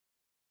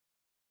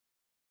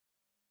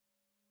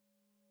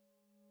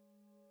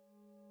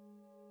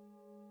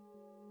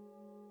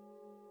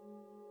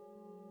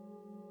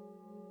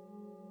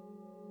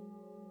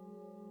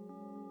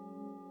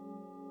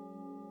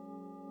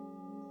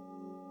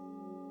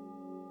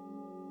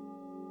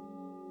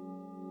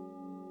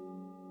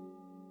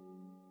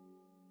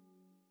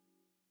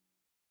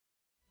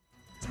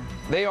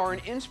They are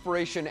an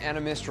inspiration and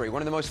a mystery.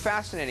 One of the most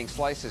fascinating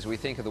slices, we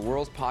think, of the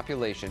world's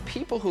population.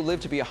 People who live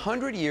to be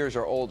 100 years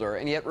or older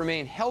and yet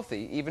remain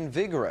healthy, even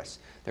vigorous.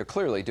 They're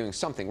clearly doing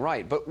something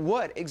right. But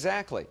what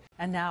exactly?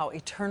 And now,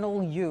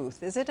 eternal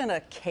youth. Is it in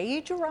a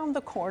cage around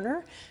the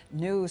corner?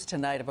 News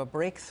tonight of a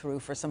breakthrough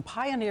for some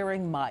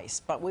pioneering mice.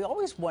 But we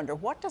always wonder,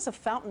 what does a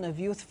fountain of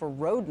youth for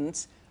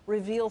rodents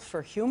reveal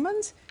for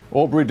humans?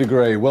 Aubrey de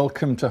Grey,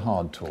 welcome to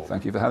Hard Talk.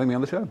 Thank you for having me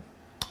on the show.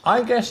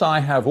 I guess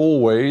I have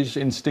always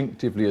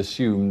instinctively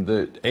assumed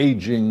that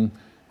aging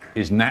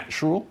is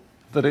natural,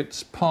 that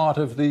it's part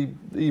of the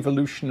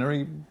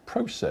evolutionary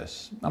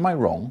process. Am I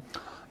wrong?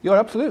 You're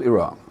absolutely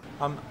wrong.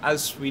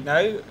 As we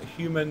know,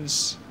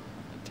 humans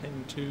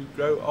tend to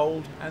grow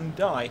old and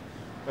die,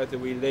 whether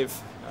we live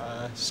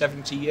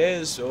 70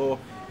 years or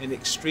in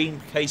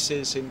extreme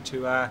cases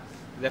into our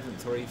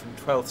 11th or even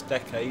 12th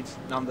decade.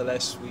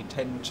 Nonetheless, we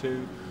tend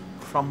to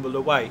crumble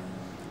away.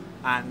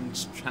 And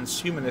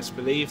transhumanists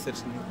believe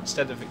that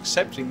instead of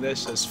accepting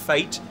this as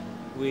fate,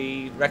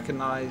 we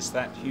recognise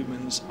that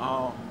humans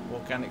are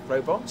organic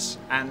robots,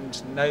 and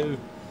no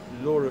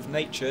law of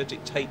nature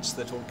dictates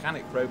that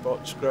organic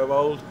robots grow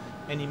old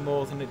any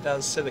more than it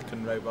does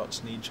silicon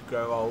robots need to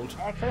grow old.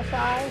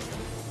 Exercise,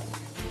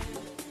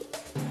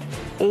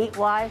 eat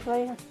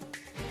wisely,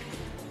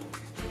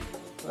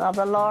 love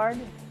the Lord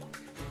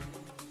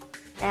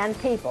and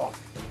people,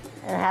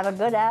 and have a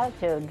good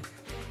attitude.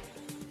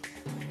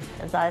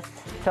 As I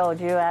told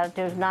you,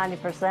 attitude is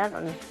 90%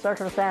 and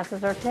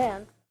circumstances are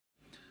 10.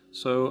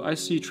 So I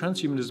see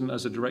transhumanism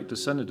as a direct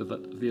descendant of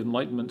the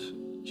Enlightenment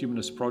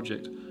humanist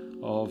project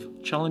of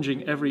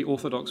challenging every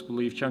orthodox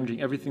belief,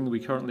 challenging everything that we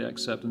currently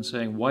accept and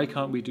saying, why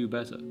can't we do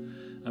better?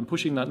 And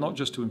pushing that not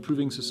just to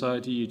improving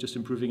society, just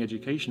improving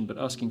education, but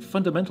asking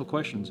fundamental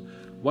questions.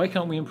 Why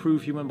can't we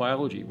improve human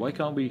biology? Why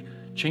can't we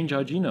change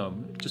our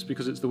genome? Just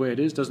because it's the way it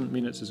is doesn't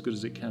mean it's as good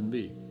as it can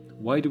be.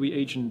 Why do we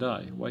age and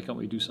die? Why can't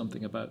we do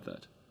something about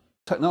that?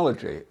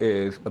 Technology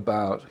is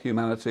about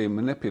humanity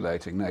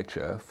manipulating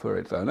nature for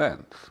its own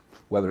ends.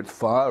 Whether it's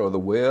fire or the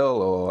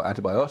wheel or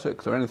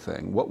antibiotics or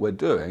anything, what we're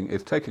doing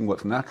is taking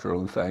what's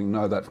natural and saying,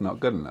 no, that's not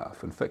good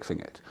enough, and fixing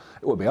it.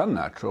 It would be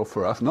unnatural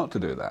for us not to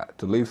do that,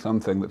 to leave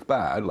something that's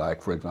bad,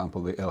 like, for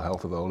example, the ill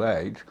health of old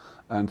age,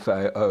 and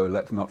say, oh,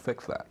 let's not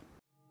fix that.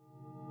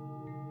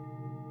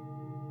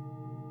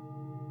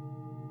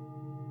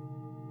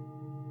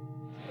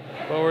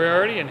 Well, we're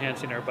already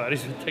enhancing our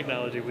bodies with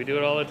technology. We do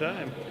it all the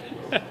time.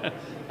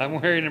 I'm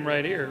wearing them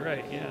right here,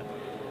 right,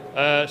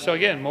 yeah. So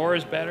again, more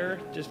is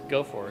better, just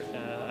go for it.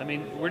 I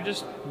mean, we're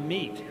just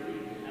meat,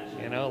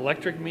 you know,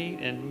 electric meat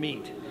and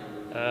meat.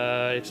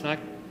 It's not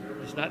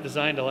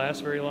designed to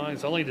last very long.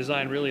 It's only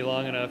designed really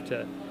long enough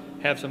to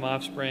have some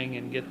offspring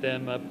and get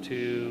them up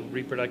to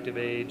reproductive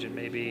age and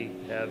maybe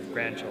have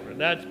grandchildren.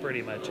 That's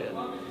pretty much it.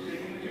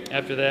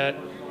 After that,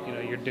 you know,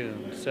 you're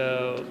doomed.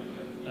 So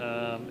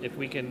if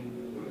we can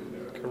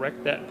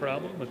correct that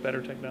problem with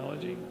better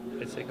technology,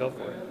 I'd say go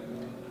for it.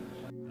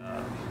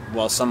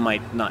 While some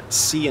might not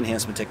see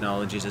enhancement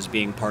technologies as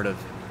being part of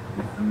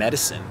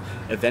medicine,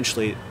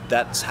 eventually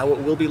that's how it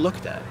will be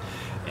looked at.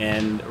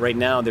 And right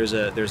now there's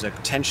a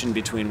tension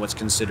between what's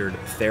considered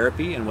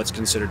therapy and what's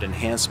considered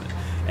enhancement.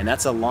 And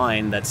that's a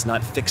line that's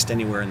not fixed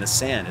anywhere in the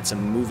sand. It's a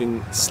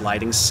moving,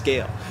 sliding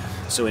scale.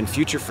 So in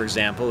future, for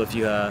example, if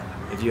you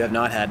have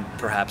not had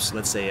perhaps,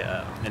 let's say,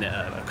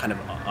 a kind of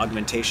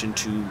augmentation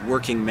to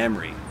working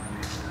memory,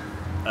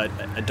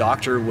 a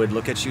doctor would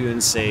look at you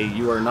and say,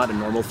 you are not a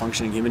normal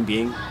functioning human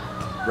being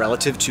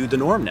relative to the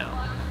norm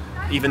now.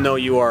 Even though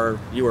you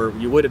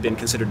would have been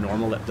considered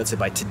normal, let's say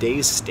by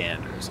today's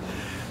standards.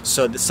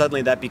 So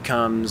suddenly that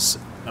becomes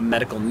a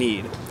medical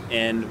need,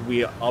 and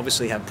we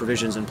obviously have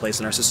provisions in place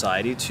in our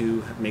society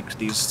to make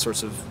these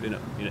sorts of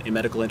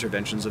medical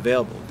interventions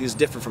available. These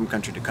differ from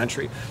country to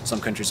country. Some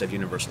countries have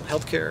universal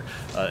health care.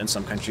 In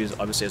some countries,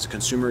 obviously as a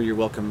consumer, you're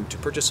welcome to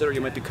purchase it, or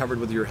you might be covered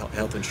with your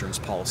health insurance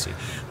policy.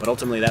 But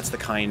ultimately that's the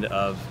kind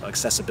of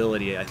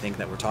accessibility, I think,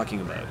 that we're talking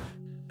about.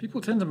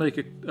 People tend to make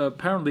an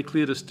apparently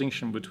clear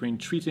distinction between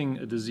treating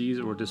a disease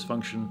or a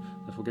dysfunction,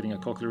 therefore getting a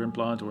cochlear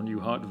implant or a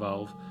new heart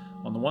valve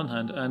on the one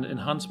hand, and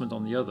enhancement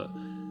on the other.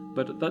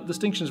 But that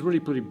distinction is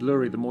really pretty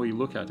blurry the more you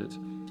look at it.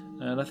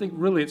 And I think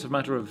really it's a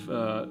matter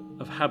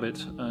of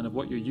habit and of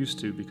what you're used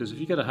to, because if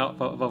you get a heart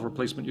valve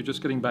replacement, you're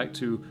just getting back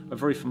to a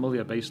very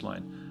familiar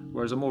baseline,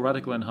 whereas a more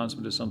radical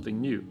enhancement is something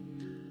new.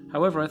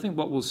 However, I think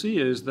what we'll see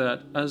is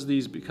that as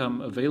these become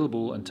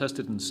available and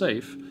tested and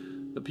safe,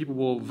 that people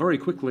will very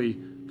quickly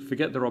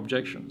forget their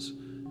objections.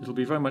 It'll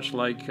be very much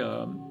like,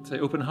 say,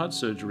 open heart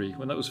surgery.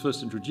 When that was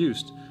first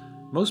introduced,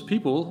 most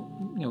people,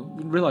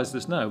 wouldn't realize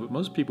this now, but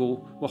most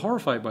people were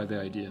horrified by the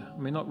idea. I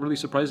mean, not really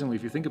surprisingly,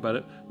 if you think about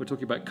it, we're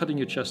talking about cutting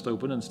your chest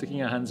open and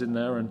sticking our hands in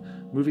there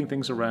and moving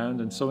things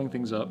around and sewing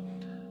things up.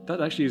 That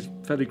actually is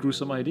a fairly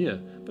gruesome idea.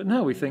 But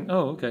now we think,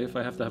 oh, okay, if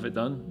I have to have it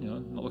done,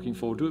 I'm not looking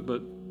forward to it,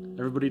 but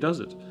everybody does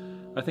it.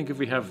 I think if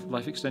we have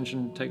life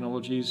extension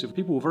technologies, if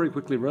people will very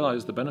quickly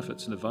realize the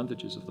benefits and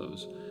advantages of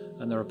those,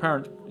 and their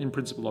apparent, in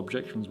principle,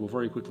 objections will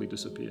very quickly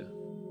disappear.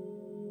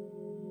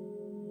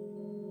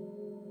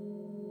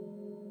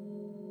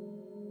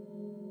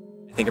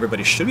 think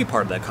everybody should be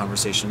part of that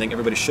conversation. I think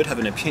everybody should have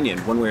an opinion,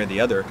 one way or the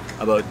other,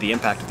 about the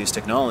impact of these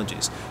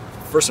technologies.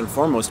 First and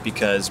foremost,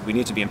 because we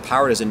need to be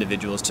empowered as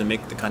individuals to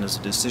make the kind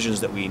of decisions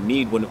that we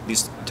need when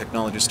these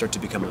technologies start to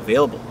become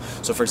available.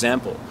 So, for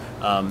example,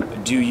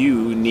 do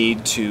you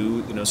need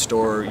to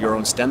store your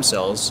own stem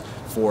cells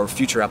for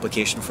future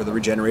application for the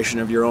regeneration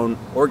of your own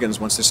organs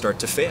once they start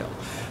to fail?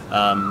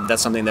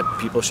 That's something that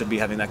people should be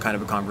having that kind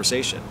of a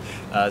conversation.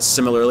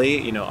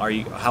 Similarly,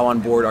 how on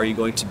board are you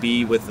going to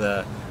be with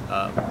the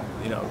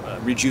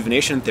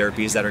rejuvenation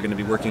therapies that are going to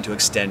be working to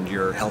extend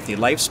your healthy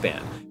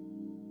lifespan?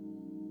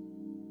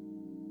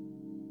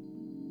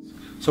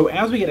 So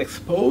as we get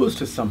exposed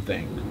to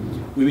something,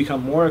 we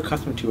become more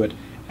accustomed to it,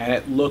 and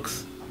it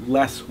looks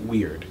less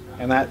weird.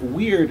 And that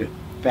weird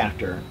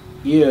factor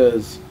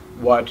is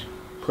what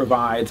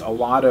provides a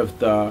lot of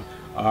the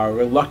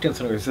reluctance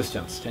and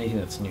resistance to anything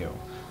that's new.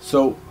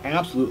 So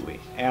absolutely,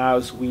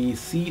 as we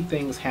see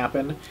things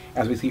happen,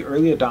 as we see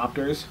early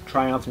adopters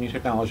try on some new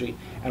technology,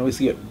 and we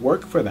see it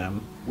work for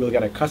them, we'll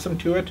get accustomed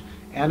to it,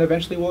 and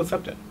eventually we'll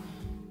accept it.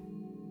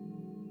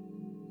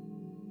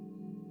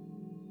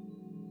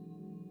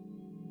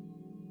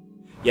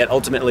 Yet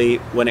ultimately,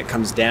 when it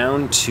comes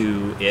down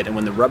to it, and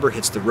when the rubber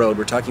hits the road,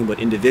 we're talking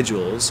about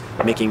individuals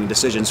making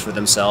decisions for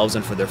themselves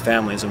and for their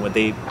families and what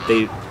they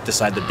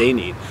decide that they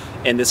need.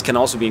 And this can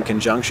also be in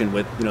conjunction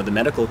with the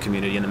medical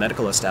community and the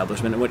medical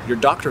establishment, and what your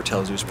doctor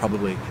tells you is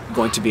probably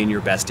going to be in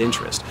your best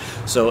interest.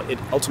 So it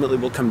ultimately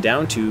will come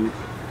down to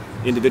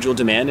individual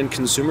demand and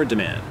consumer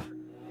demand.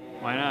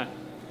 Why not?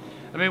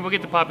 I mean, we'll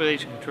get the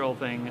population control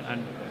thing,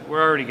 and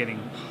we're already getting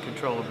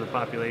control of the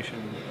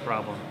population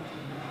problem.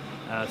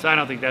 So I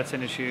don't think that's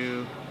an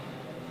issue.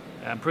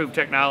 Improved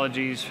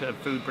technologies,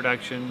 food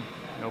production,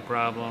 no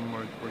problem.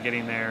 We're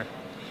getting there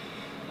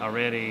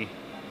already.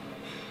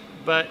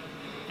 But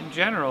in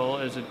general,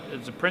 as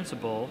a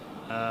principle,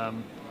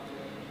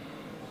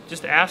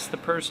 just ask the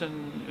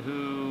person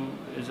who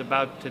is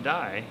about to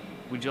die,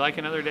 would you like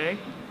another day?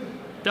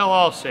 They'll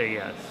all say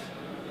yes.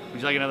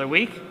 Would you like another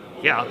week?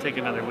 Yeah, I'll take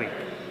another week.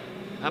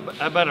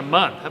 How about a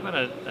month? How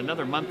about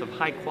another month of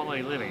high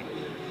quality living?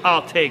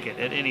 I'll take it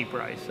at any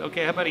price.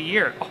 Okay, how about a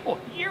year? Oh,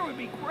 a year would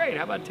be great.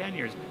 How about 10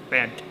 years?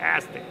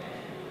 Fantastic.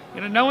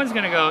 No one's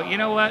going to go, you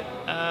know what?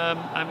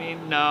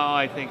 No,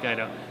 I think I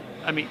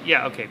don't.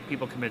 Yeah, okay,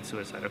 people commit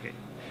suicide, okay.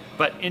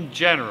 But in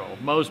general,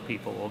 most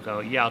people will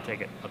go, yeah, I'll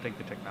take it. I'll take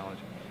the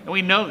technology. And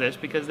we know this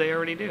because they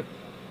already do.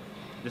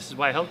 This is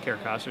why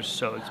healthcare costs are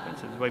so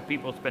expensive. This is why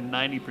people spend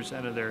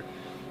 90% of their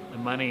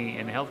money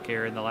in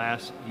healthcare in the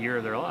last year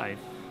of their life.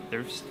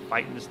 They're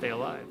fighting to stay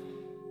alive.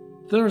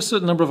 There are a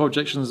certain number of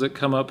objections that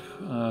come up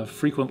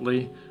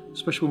frequently,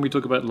 especially when we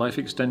talk about life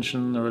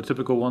extension. There are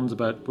typical ones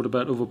about, what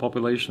about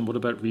overpopulation? What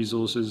about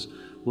resources?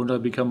 Won't I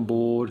become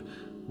bored?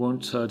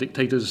 Won't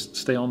dictators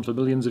stay on for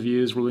millions of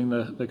years ruling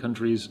their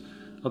countries?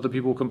 Other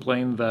people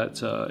complain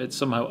that it's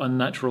somehow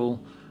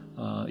unnatural,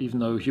 even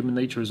though human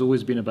nature has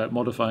always been about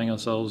modifying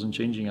ourselves and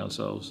changing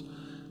ourselves.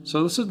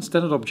 So certain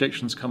standard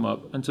objections come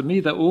up, and to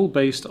me they're all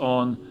based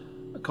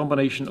on a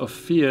combination of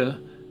fear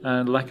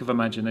and lack of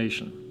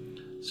imagination.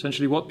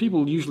 Essentially, what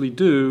people usually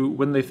do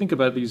when they think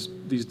about these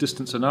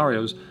distant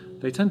scenarios,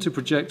 they tend to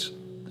project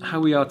how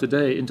we are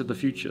today into the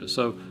future.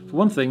 So, for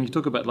one thing, you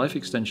talk about life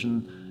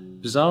extension,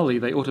 bizarrely,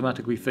 they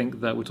automatically think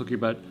that we're talking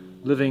about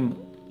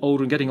living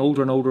older and getting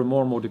older and older and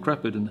more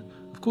decrepit, and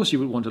of course you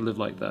would want to live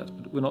like that,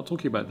 but we're not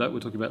talking about that, we're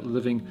talking about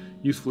living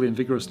youthfully and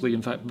vigorously,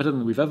 in fact, better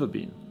than we've ever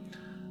been.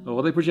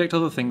 Or they project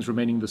other things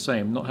remaining the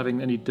same, not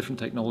having any different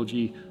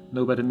technology,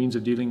 no better means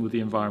of dealing with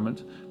the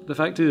environment. But the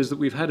fact is that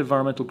we've had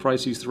environmental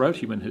crises throughout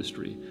human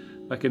history.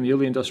 Back in the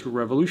early Industrial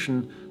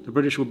Revolution, the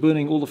British were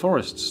burning all the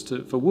forests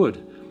for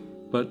wood.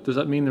 But does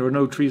that mean there are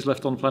no trees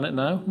left on the planet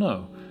now?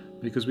 No,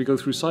 because we go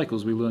through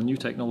cycles, we learn new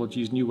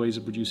technologies, new ways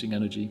of producing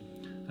energy,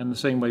 and the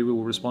same way we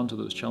will respond to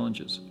those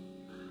challenges.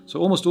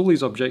 So almost all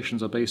these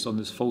objections are based on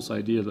this false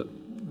idea that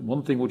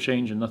one thing will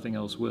change and nothing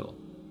else will.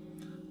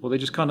 Well, they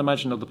just can't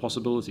imagine other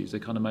possibilities. They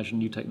can't imagine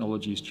new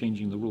technologies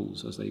changing the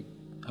rules, as they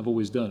have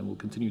always done and will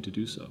continue to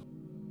do so.